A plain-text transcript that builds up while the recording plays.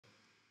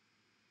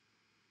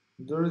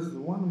There is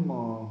one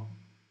more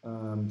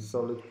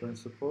solid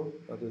principle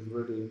that is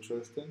really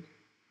interesting,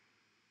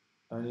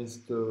 and it's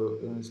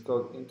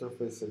called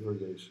interface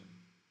segregation.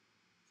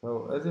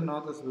 So as you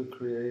notice, we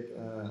create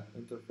an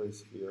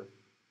interface here.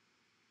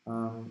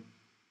 Um,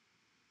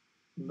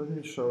 Let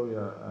me show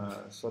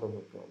you sort of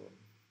a problem.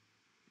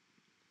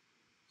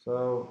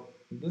 So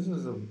this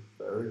is a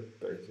very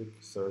basic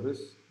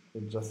service.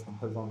 It just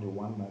has only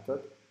one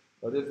method,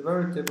 but it's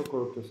very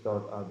typical to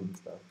start adding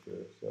stuff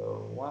here.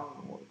 So one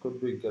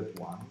could be get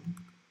one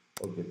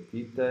or get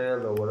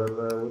detail or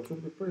whatever, which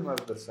would be pretty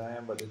much the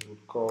same, but it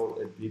would call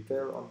a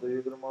detail on the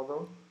user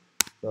model.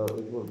 So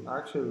it would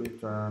actually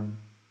return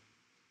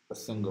a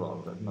single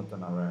object, not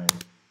an array.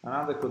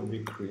 Another could be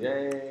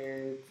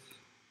create,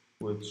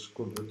 which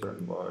could return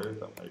void,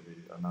 or maybe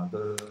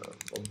another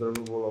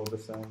observable of the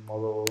same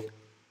model.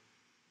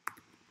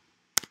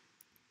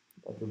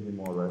 That would be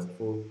more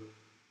RESTful.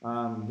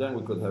 Then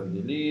we could have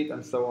delete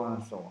and so on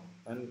and so on.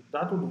 And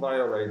that would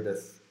violate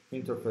this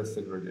interface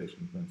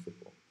segregation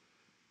principle.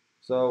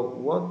 So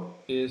what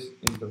is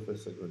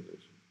interface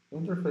segregation?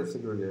 Interface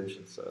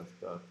segregation says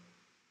that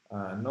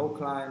no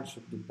client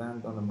should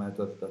depend on a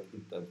method that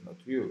it does not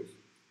use.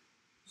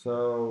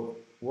 So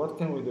what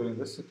can we do in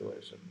this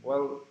situation?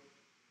 Well,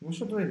 we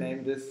should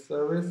rename this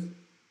service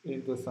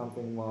into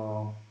something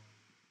more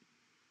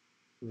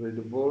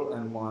readable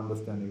and more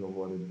understanding of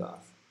what it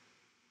does.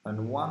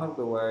 And one of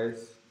the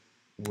ways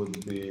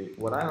would be,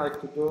 what I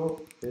like to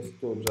do is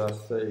to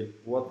just say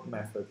what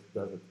methods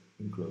does it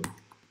include.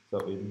 So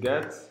it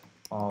gets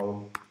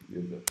all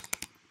users.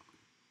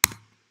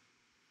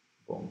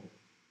 Boom.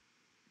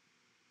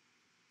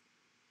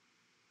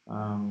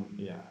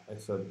 Yeah, I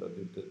said that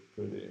it did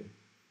pretty.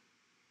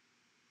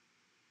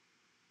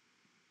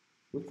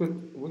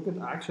 We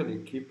could actually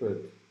keep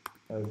it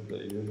as the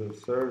user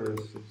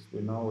service.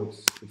 We know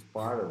it's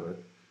part of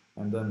it,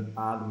 and then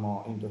add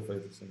more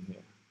interfaces in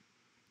here.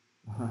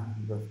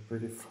 That's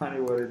pretty funny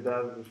what it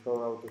does to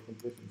show out the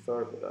completion.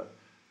 Sorry for that.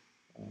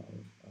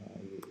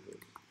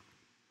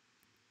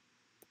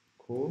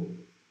 Cool.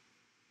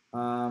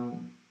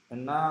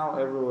 And now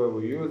everywhere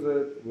we use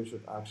it, we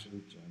should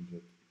actually change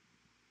it.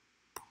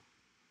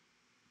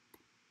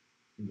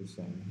 The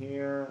same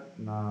here.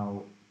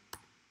 Now,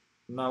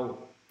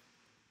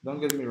 don't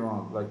get me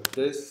wrong. Like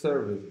this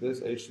service,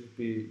 this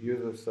HTTP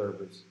user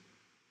service,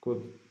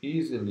 could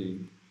easily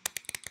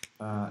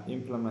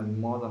implement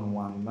more than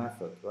one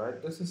method,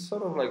 right? This is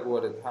sort of like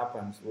what it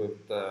happens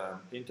with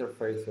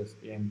interfaces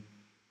in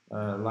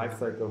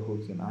lifecycle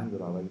hooks in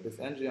Angular. Like this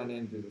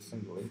ng-on-int is a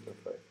single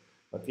interface,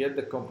 but yet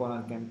the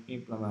component can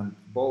implement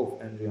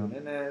both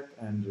ng-on-init,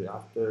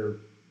 ng-after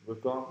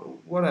return,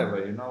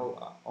 whatever, you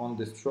know,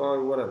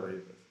 on-destroy, whatever it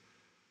is.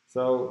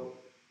 So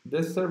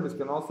this service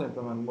can also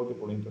implement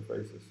multiple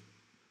interfaces.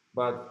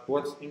 But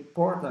what's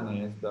important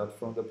is that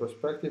from the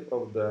perspective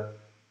of the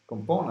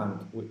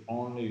component, we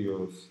only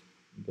use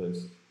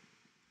this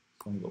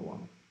single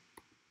one.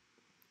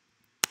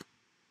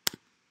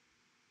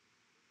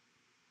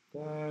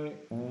 Okay,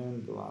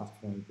 and the last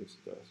thing is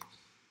tests.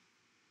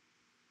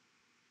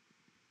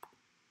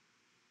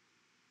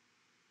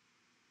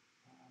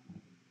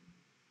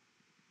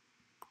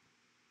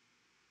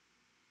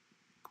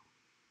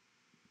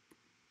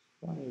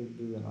 It's funny it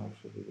didn't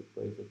actually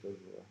replace it as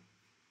well.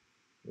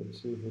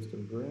 Let's see if it's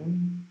still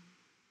green.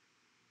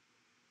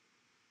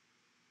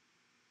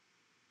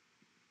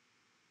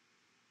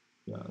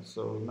 Yeah,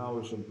 so now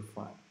we should be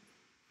fine.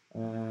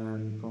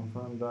 And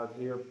confirm that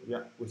here.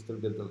 Yeah, we still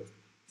get the list.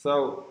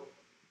 So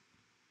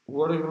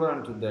what we've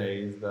learned today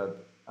is that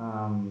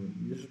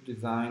you should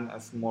design a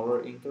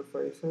smaller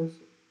interfaces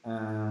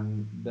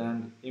and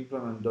then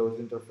implement those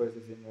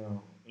interfaces in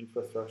your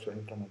infrastructure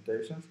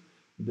implementations.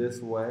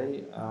 This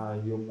way,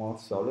 you're more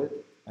solid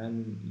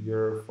and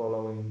you're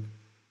following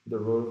the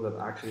rules that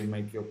actually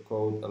make your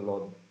code a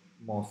lot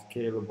more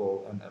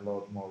scalable and a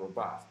lot more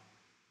robust.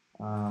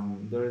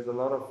 There is a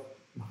lot of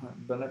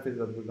benefits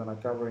that we're going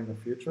to cover in the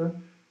future,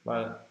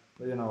 but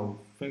you know,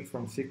 things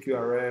from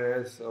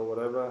CQRS or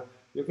whatever,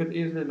 you could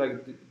easily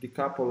like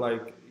decouple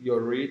like your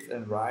reads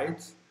and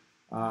writes.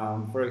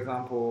 For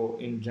example,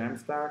 in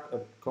Jamstack, a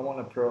common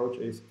approach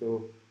is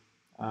to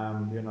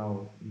you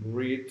know,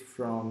 read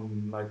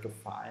from like a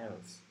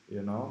files,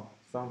 you know,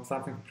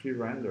 something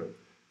pre-rendered.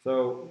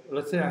 So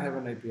let's say I have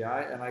an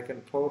API and I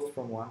can post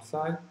from one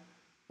side.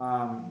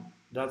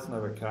 That's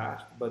never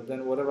cached, but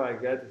then whatever I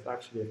get is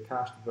actually a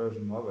cached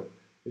version of it.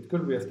 It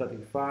could be a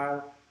static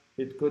file,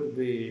 it could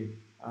be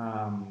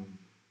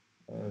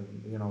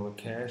you know, a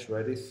cache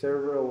ready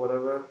server or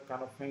whatever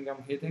kind of thing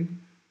I'm hitting.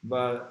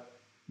 But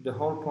the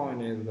whole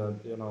point is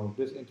that, you know,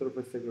 this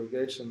interface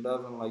segregation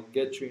doesn't like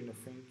get you into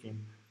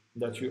thinking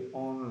that you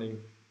only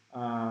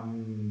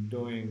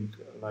doing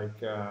like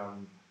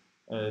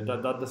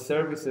that the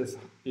services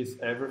is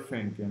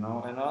everything, you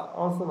know, and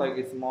also like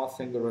it's more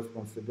single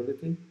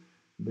responsibility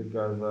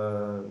because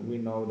we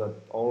know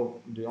that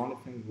the only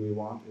thing we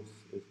want is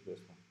this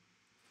one.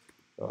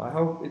 So I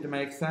hope it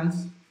makes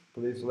sense.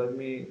 Please leave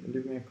me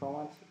a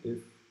comment if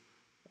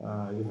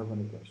you have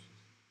any questions.